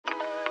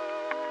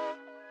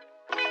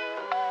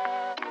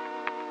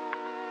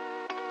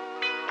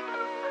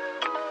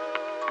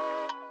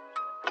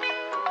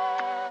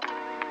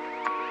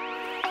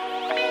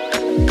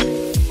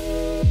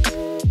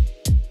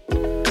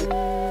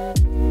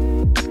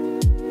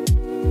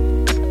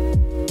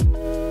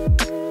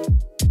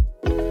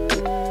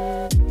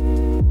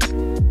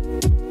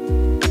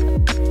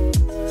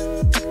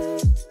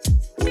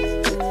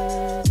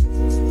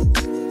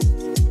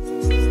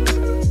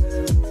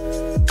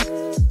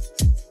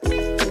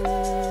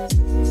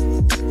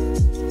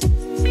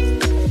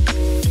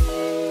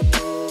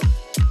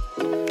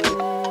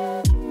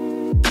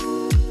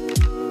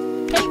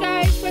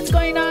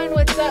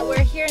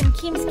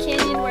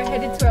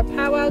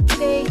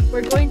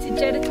We're going to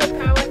Jeddito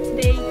Pow Wow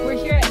today.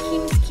 We're here at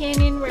Kings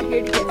Canyon. We're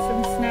here to get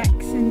some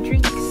snacks and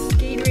drinks,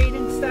 Gatorade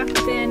and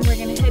stuff. Then we're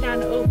gonna head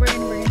on over and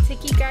we're gonna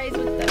take you guys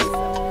with us.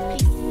 So,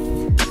 peace.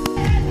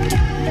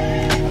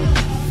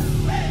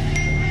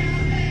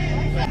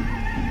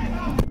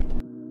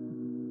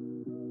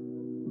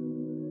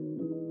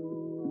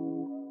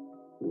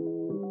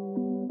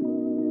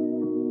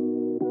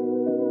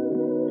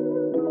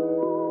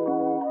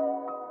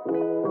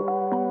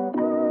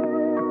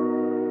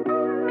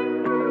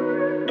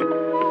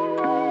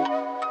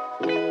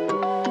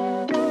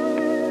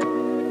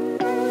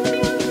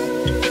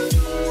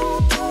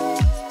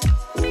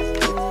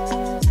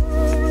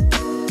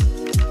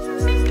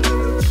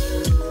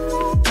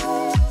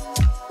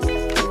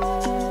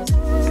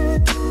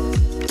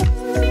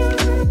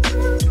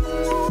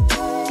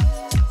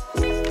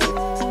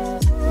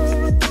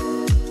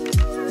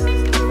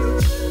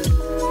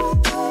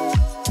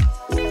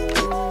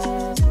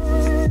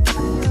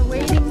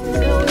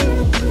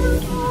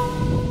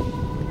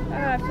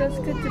 Feels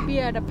good to be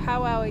at a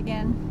powwow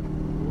again.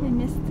 I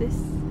miss this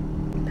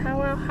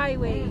powwow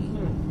highway.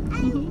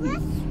 I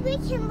wish we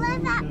can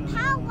live at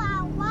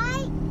powwow,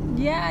 right?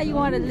 Yeah, you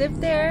want to live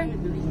there?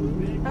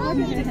 But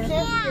we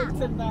can't.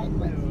 But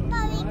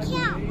we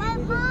can't, right,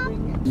 Mom?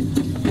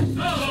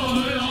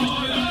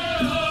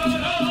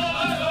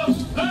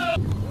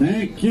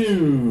 Thank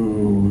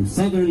you,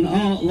 Southern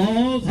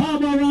Outlaws. How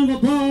about a round of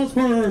applause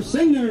for our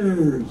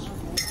singers,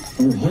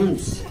 our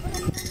hosts,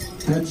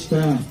 head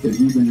staff that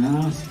you've been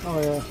asked.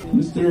 Oh, yeah.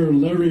 Mr.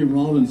 Larry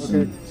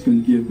Robinson is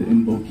going to give the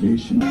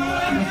invocation. The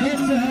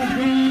folks that have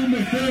gone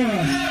before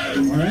us,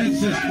 our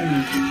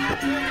ancestors.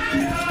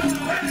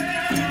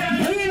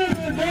 Bringing up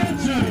the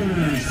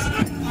dancers.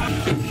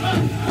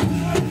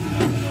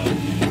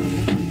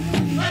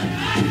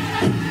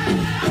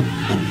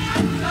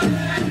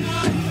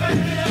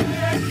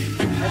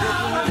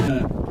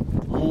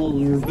 All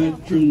our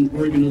veteran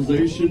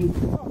organization.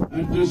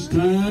 At this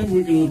time,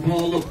 we're going to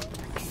call up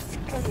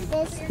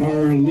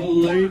our little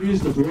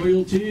ladies, the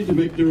royalty, to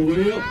make their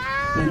way up.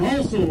 And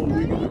also,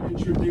 we're going to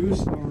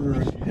introduce our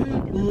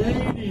head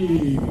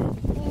lady,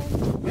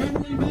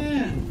 Beverly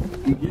Man,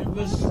 to give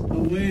us a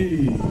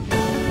wave.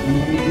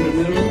 Into the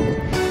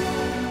middle.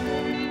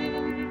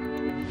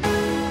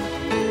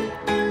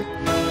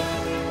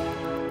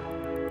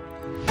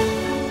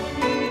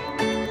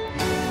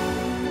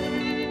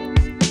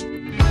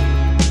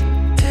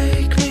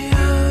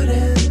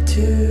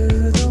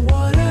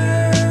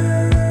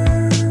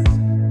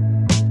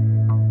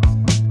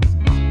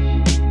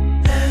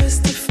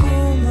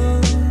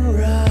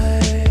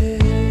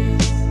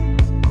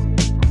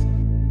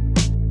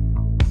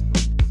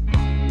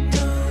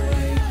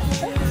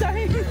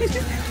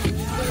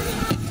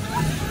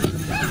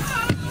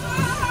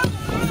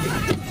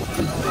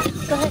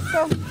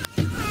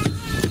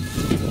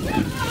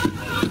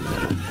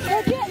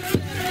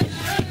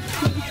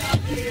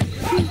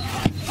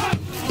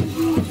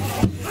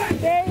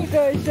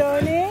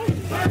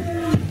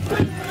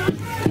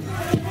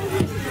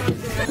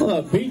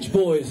 Beach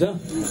Boys, huh?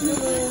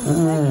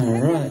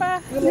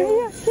 Alright.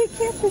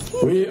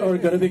 We are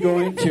going to be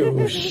going to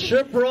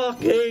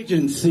Shiprock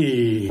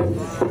Agency.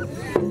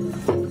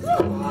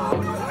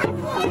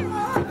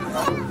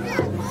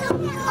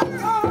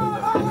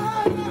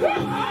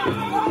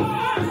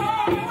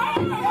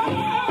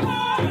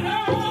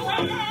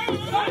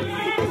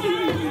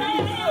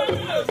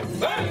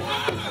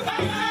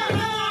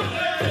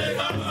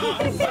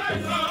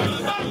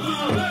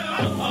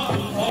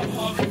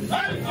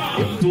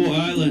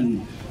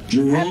 Island,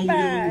 Jerome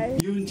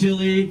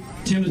Uintilly,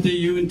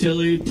 Timothy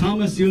Uintilly,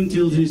 Thomas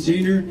Uintilly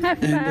Sr., and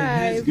the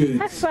Hasgoods.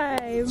 High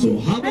five. So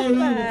how about a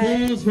round of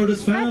applause for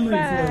this family for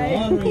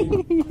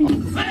honoring.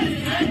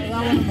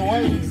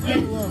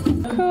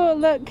 Cool,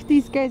 look,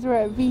 these guys were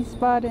at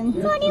V-Spot and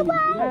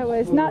I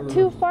was not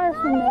too far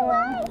from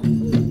there.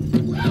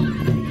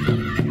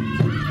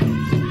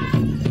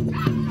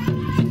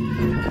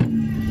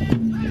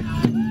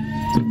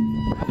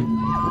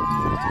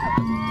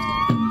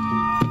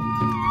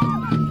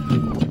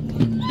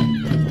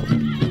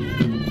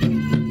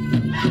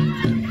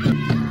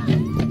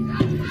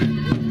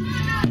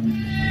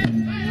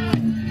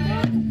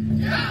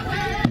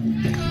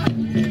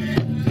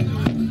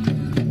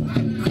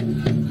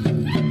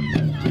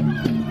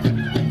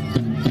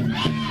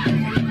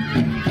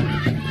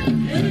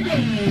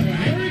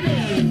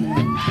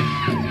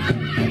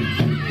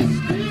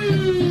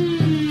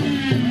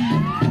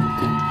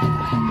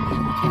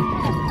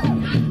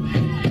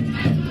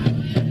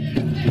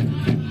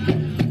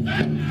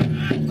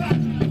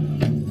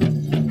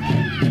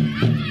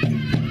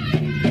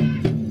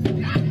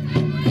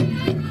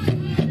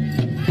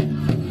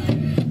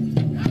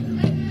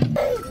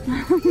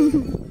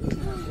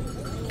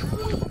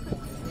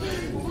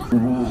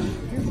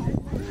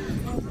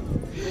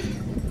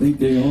 I think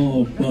they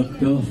all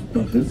bucked off,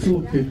 but it's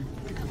okay.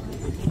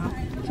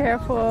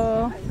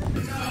 Careful.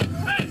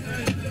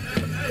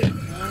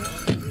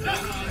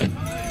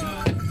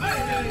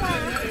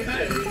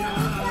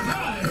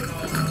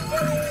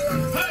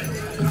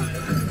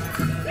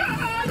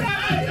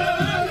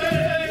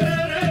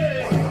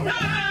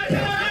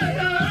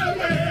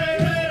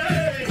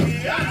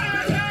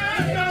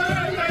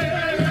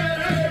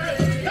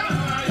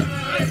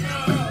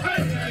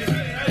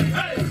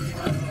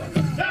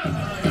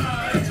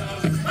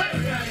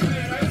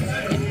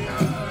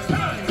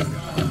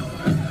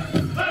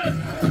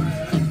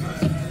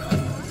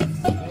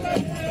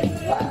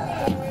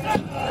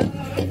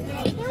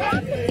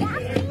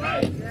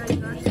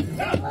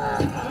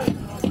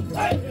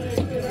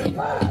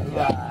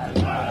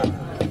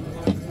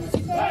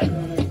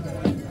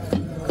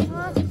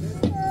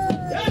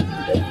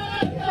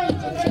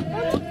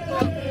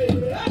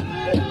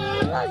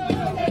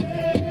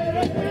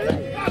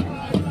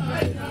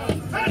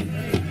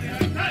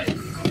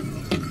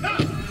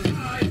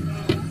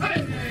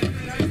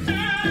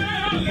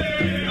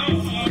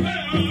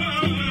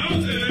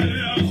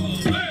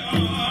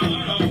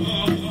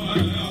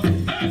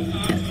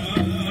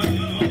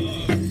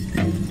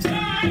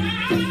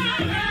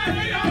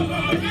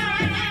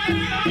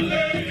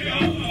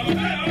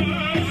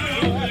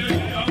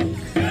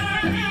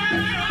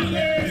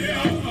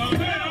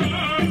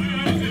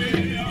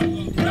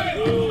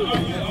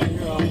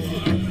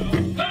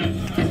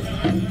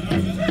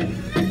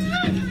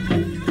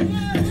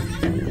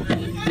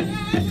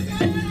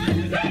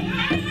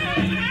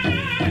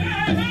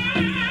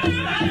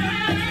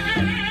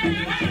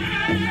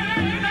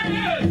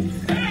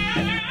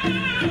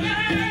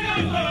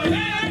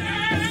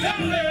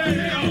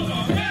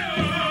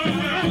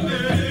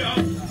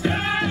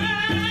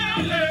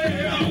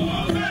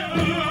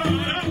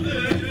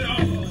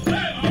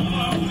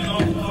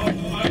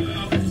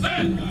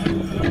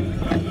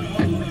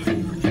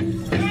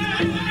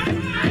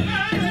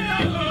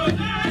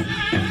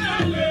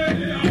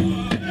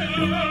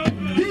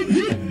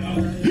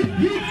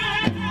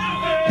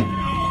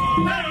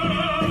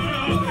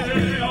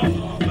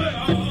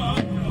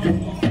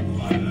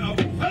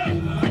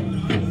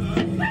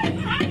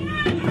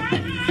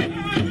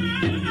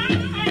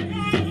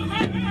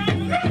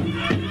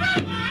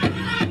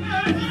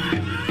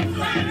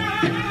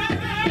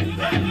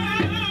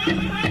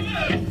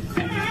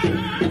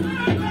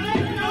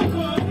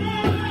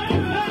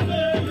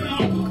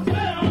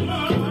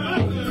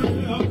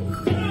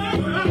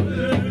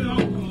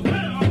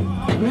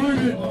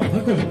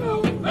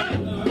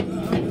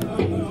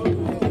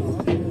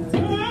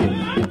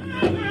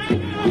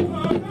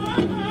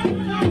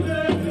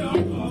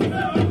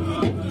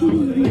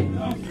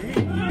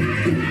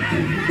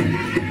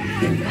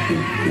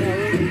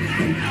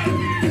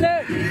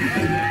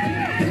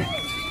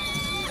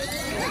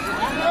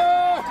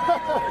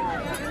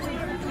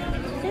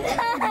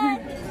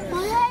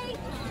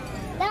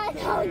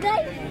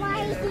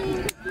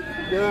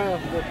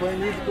 Play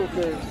musical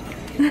chairs.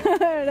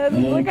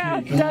 Look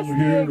how come dusty over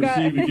here, it got.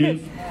 receive a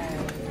gift.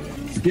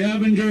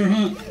 Scavenger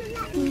hunt.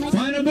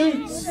 Find a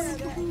boots.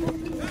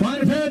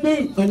 Find a pair of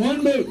boots.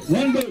 One boot.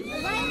 One boot.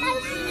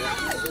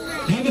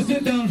 Have a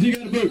sit down if you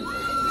got a boot.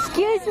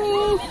 Excuse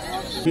me.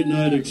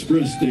 Midnight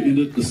Express to end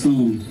the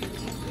song.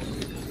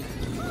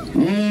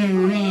 All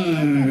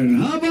right.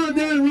 How about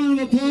that round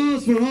of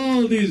applause for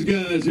all these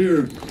guys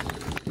here?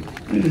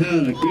 They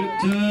had a good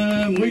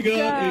time. We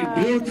got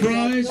a door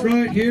prize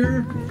right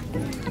here.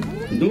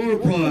 Door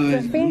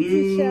prize,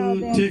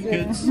 blue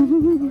tickets. I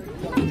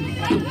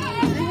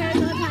heard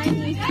no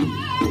tiny. You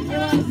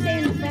want to stay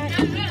in the back?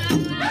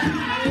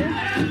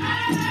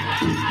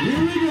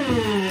 Here we go.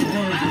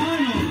 Our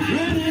final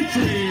grand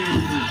entry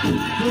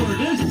for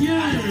this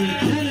year's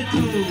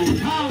Jeddito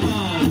Pow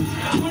Wow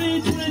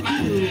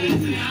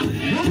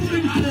 2022.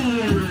 Moving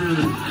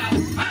forward.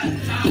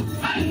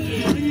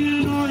 Bringing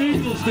in our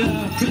Eagle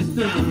staff,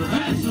 Mr.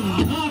 Handsome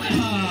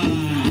Hawkeye.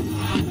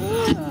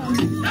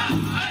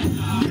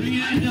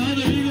 Bringing in the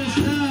other Eagle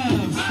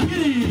staff,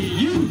 Skinny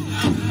Youth.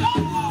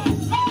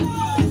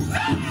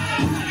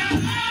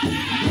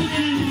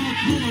 Bringing in our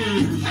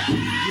colors,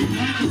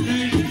 United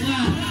States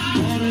flag,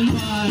 brought in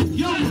by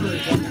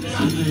Gilbert.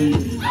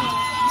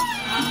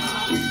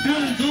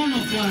 Arizona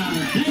flag,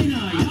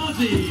 Dana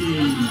Yazzie.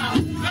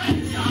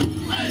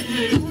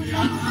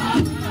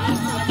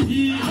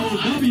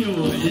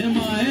 DOW,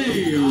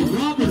 MIA,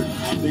 Robert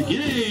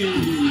Begay.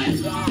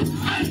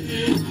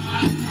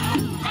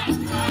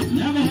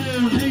 Navajo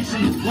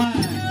Nation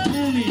flag,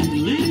 Tony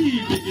Lee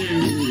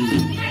Begay.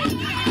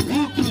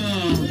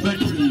 Welcome,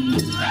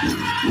 veterans.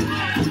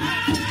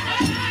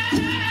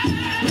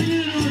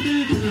 Bringing in our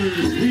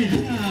dancers, we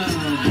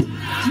have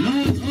none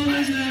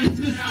other than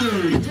Mr.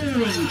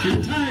 Aaron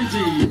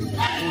Kitazi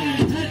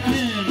and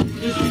Hetman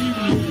this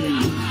evening.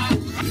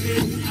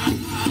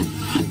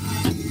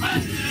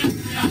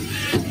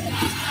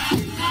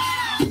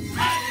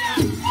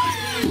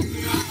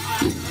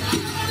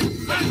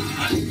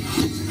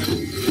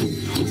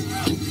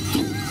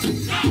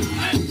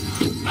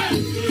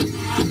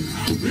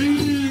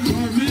 Bringing in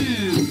our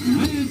man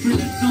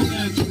traditional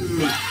dancer,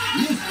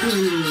 Mr.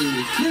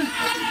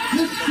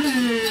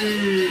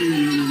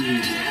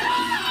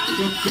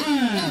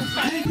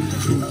 Subscribe.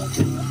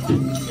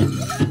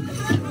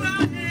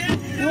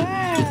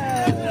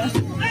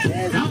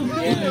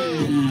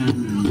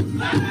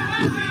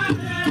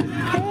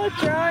 Cool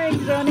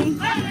drawing, Johnny.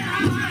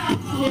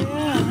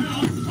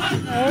 Yeah.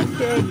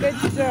 Okay, good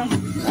job.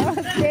 Oh,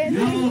 it's dancing.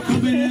 Now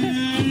coming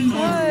in.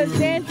 Oh, it's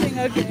dancing.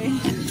 Okay.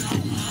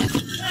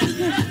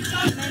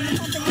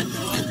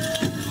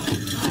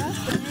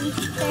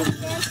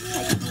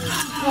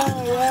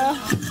 Oh yeah.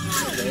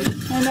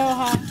 I know,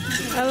 huh?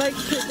 I like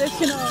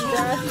traditional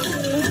grass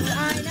too.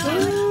 I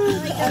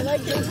know. I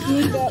like to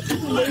sneak up. They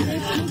do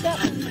sneak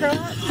up and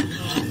crop.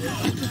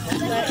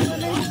 Like,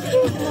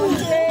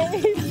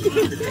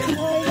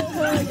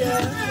 oh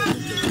yeah.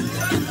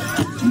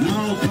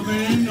 Now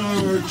coming in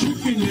our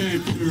chicken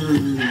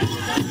dancers.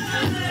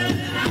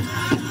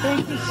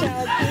 Thank you,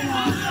 Shad.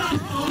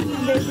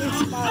 Baby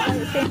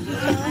spotlight. Thank you,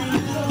 Shad.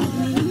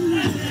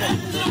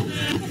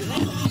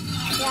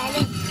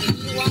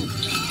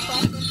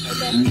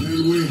 And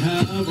then we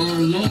have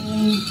our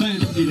lone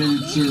fancy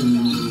dancer.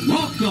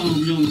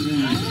 Welcome, young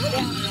man.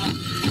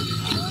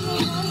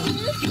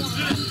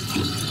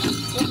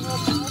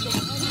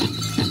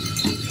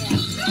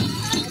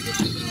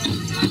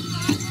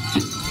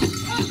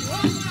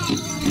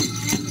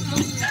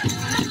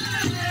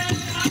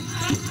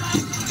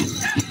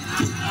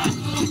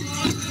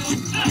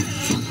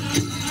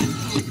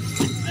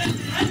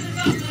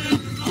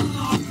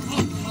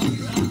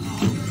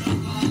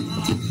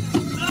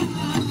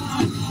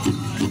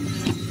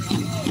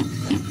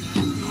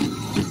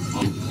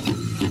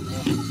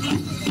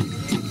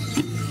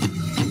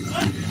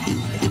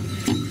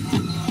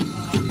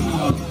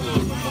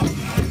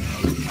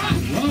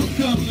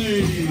 Welcome,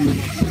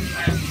 ladies.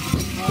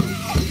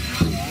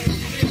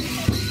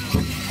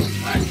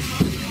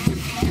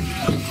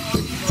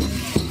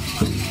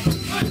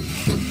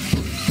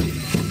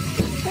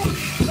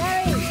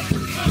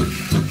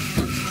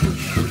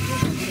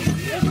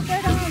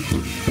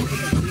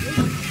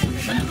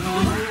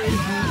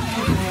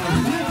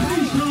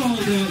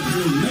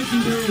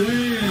 Making their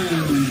way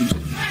in.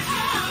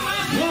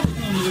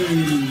 Welcome,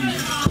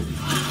 ladies.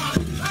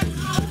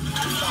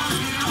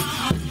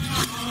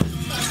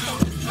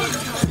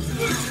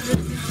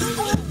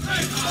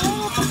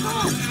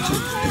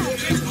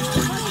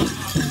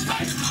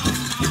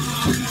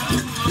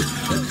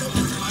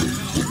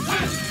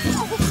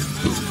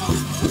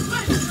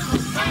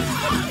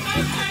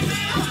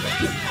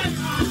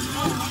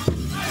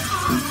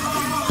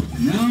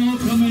 Now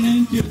coming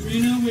into the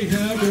arena, we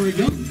have our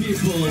young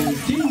people,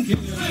 team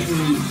killers,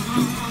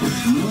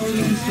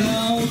 northern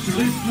style,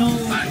 traditional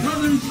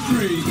southern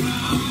street,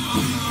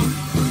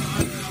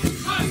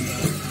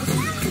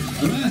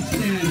 brass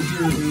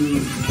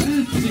dancers,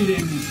 fancy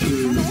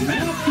dancers,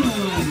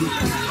 welcome.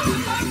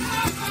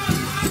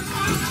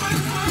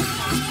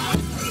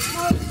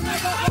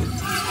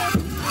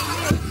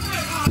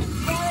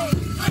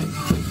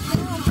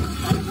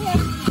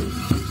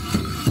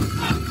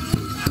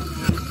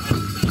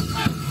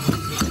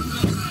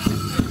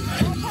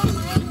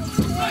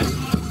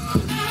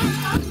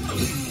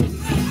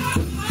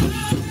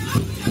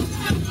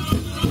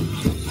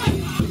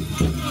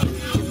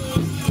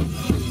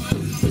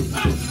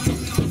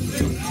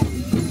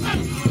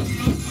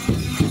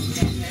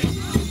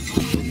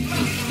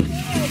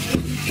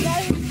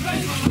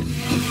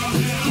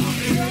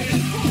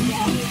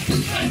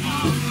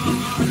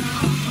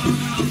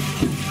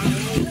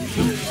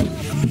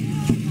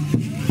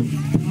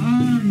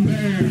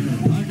 there.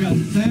 I got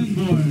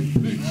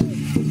Sandboy mixed.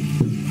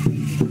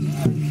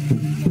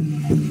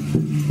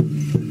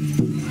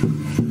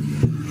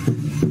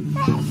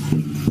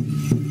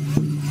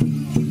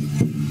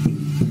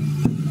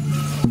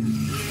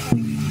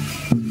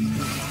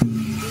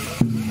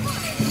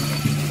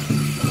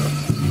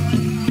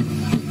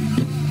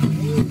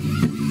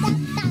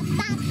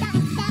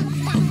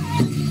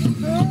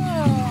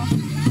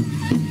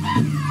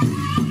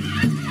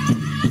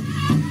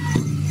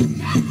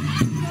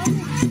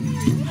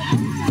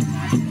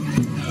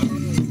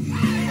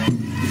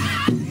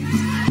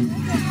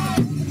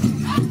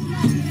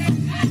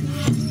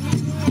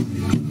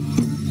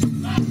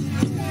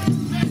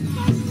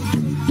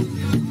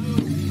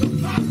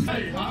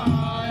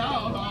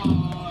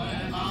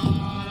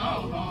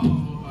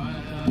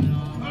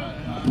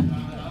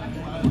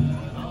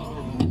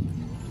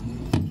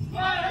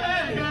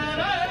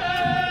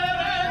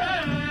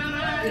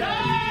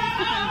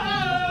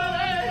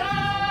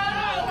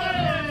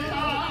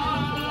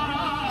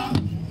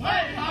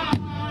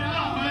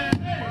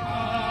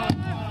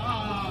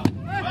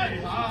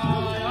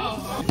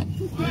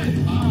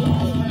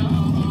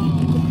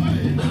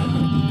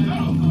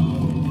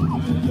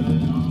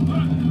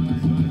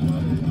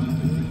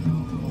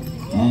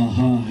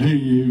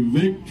 Hey,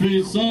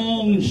 Victory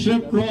Song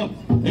Shiprock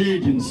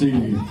Agency.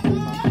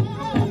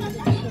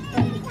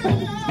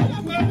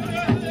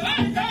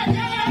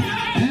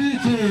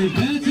 Dancers,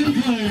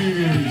 dancing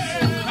players.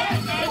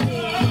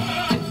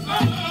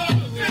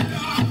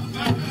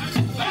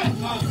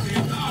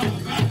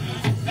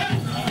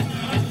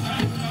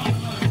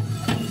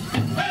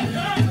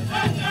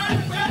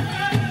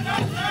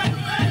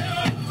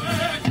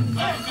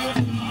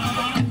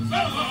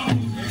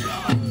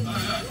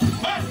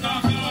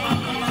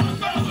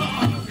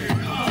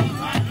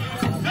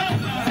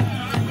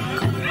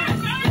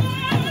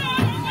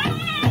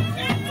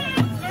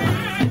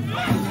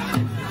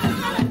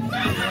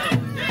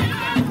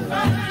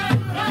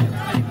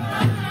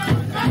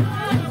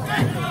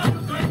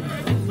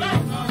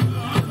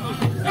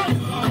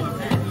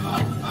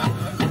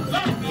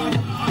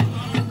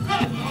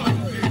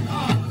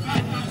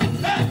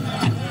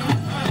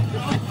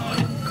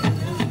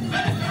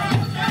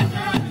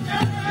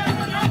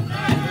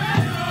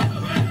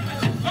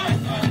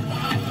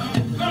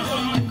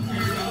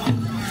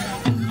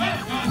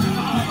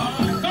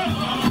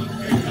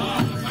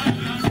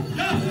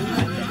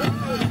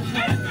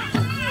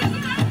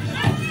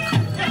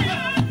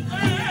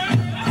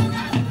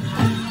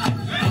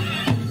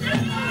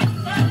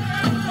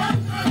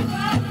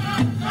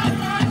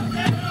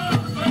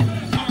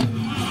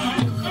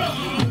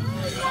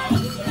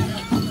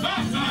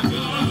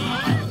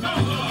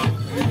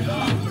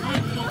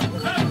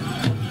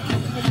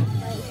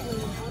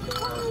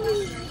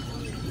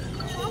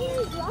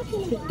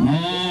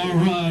 All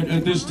right,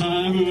 at this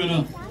time we're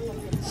going to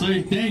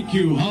say thank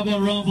you. How about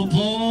a round of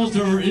applause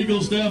to our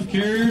Eagle staff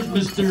carriers,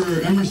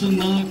 Mr. Emerson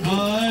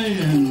Nakai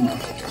and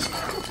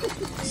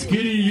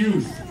Skitty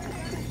Youth.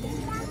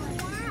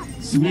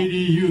 Sweetie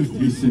Youth,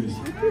 he says.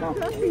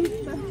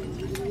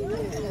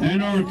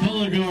 And our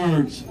color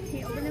guards,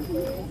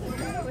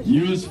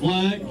 U.S.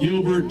 flag,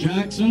 Gilbert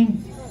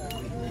Jackson,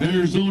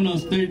 Arizona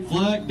State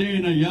flag,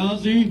 Dana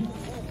Yazzie,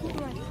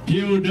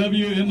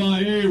 POW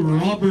MIA,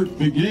 Robert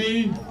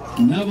Begay,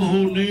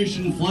 Navajo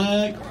Nation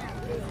flag,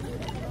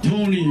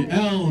 Tony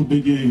L.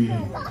 Begay.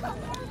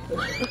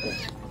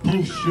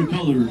 Post your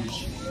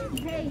colors.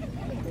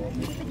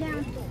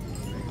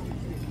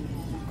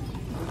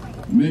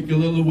 Make a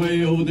little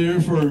way over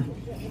there for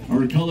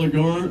our color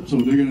guard, so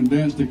they're going to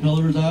dance the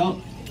colors out.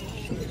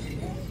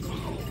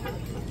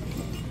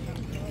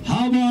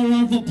 How about a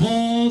round of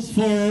applause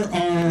for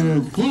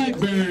our flag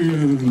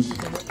bearers,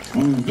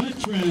 our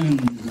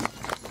veterans.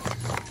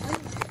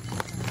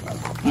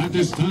 At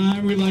this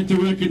time, we'd like to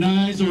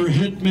recognize our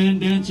headman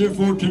dancer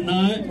for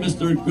tonight,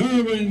 Mr.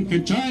 Gerwin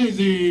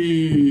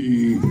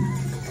Kachaisi.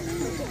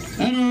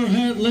 And our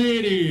head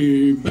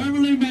lady,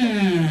 Beverly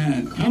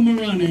Mann, come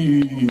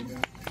running.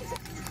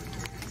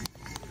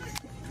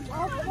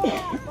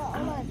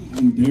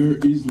 And there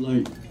is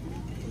light.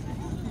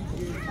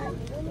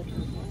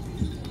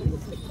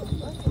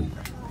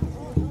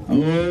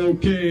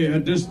 Okay,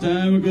 at this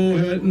time, we'll go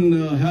ahead and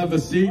have a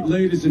seat,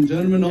 ladies and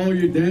gentlemen, all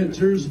you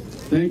dancers.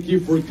 Thank you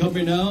for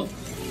coming out.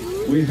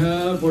 We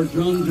have our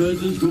drum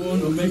judges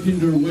making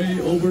their way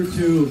over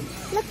to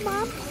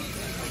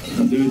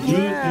the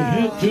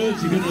head judge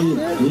is going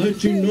to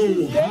let you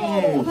know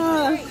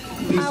how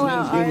this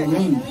one's going to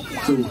run.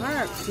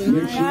 So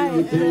make sure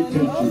you pay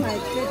attention.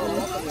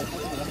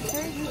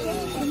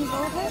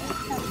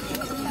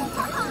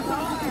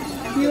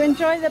 You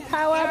enjoy the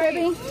powwow,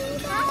 baby?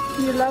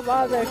 You love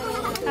all the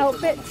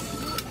outfits?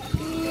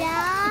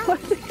 Yeah.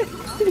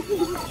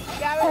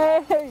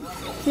 Hey,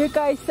 you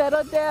guys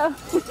settled down.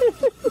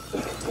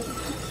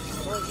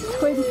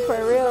 Twins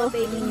for real.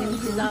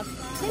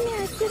 Come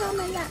here, sit on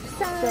my lap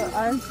side. The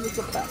arms look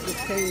about the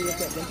tail, look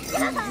at them.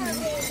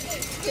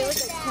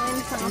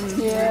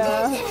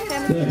 Yeah.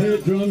 The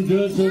head drum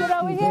judge is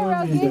confirming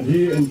that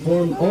he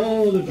informed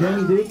all the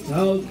drum groups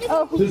how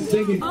this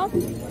singing. Mom,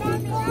 y'all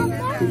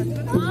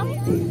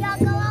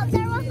go out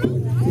there with me?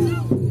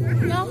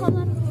 No, hold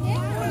on.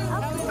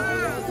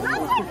 I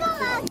can go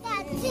out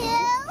there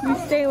too. You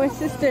stay with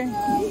sister.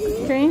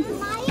 Okay?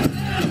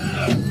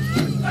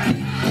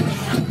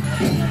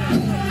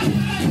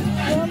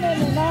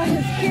 Roman and all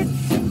his kids.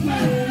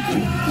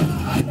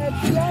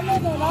 That's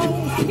Roman and all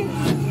his kids.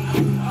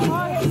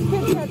 All his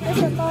kids have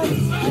different moms.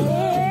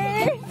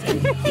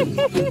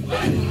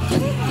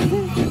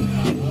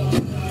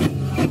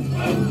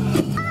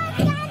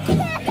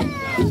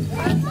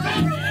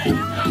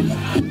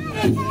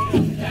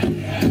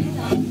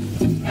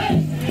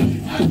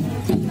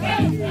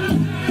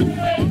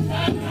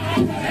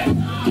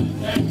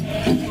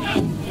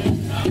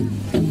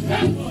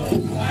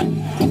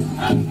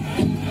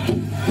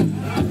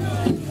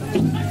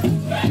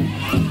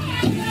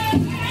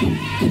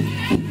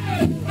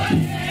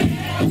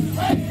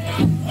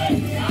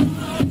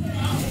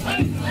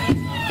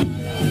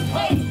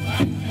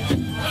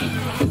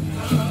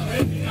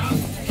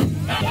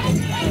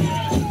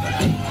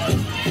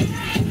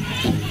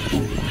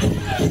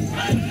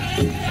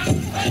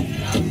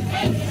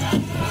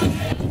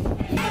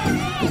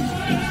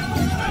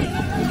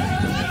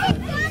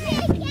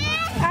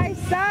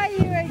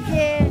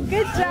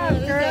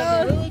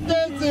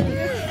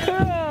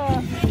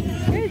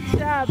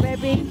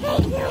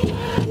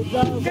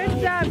 Good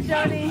job,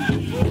 Jody.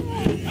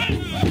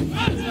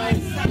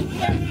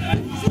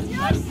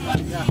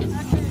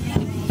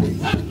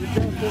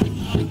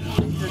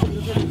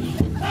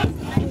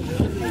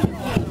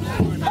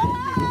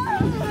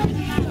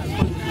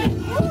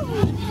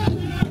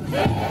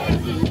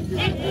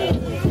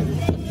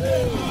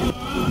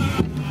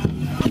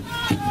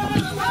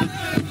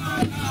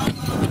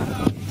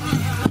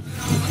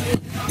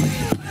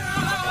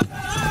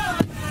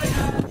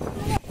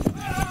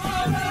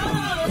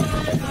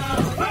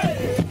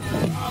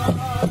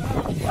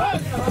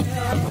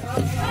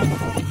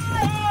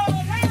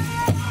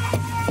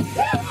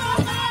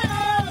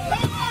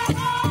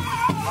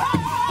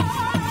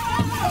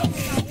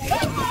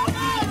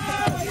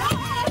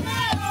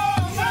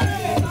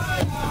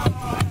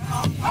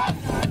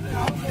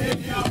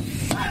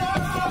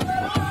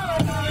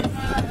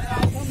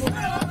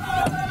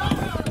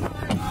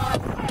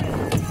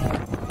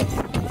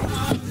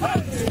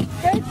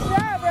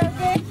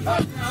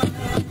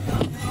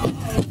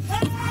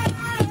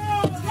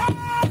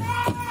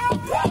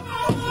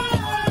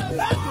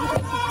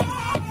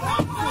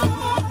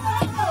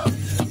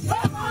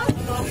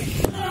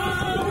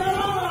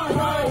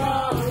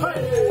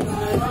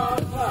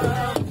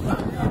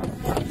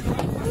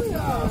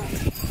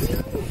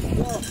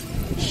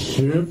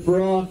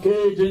 Shiprock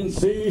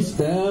Agency,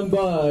 stand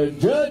by.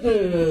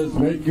 Judges,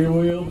 make your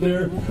way up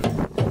there.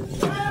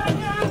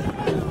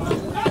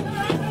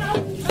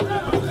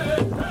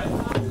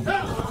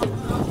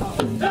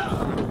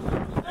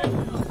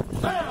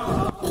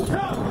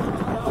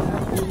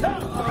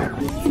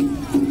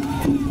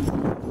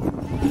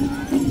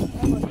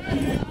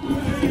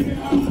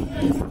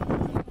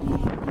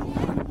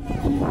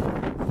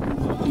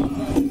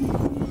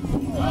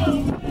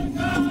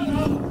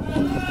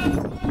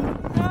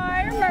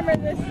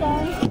 This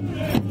song.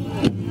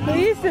 We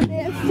used to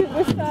dance to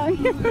this song.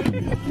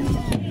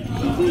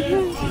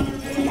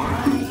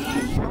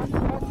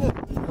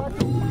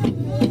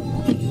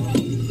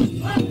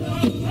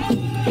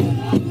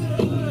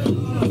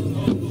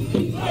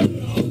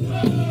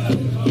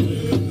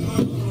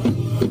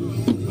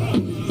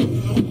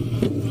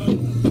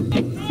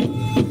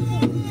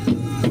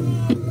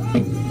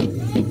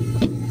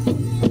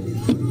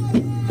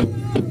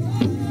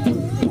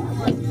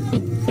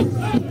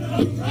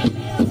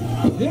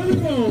 Here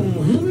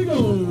we go.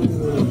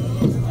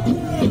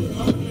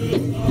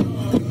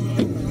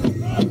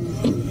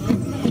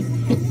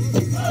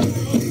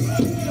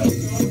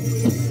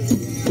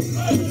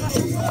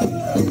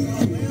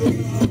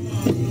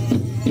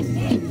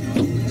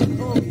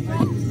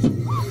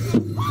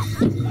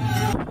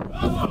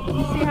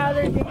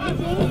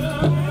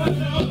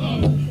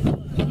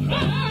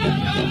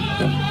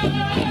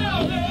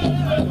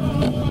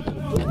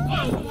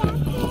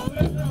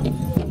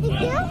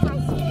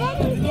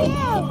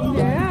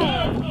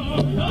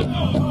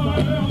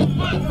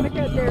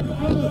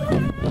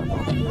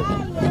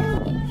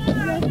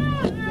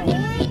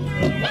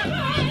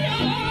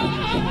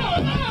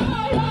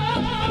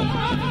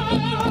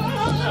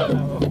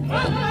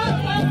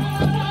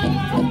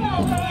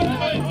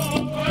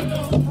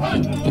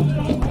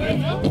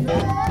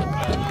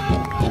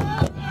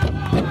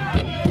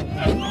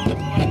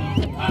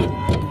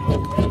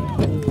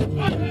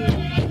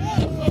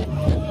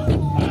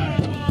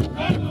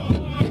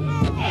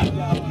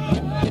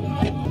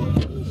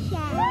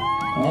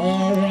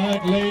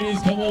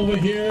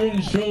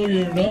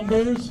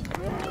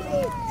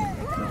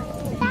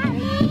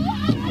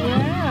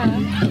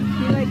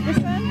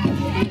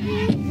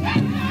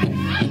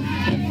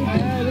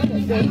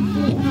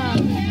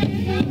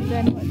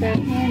 Right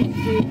hand.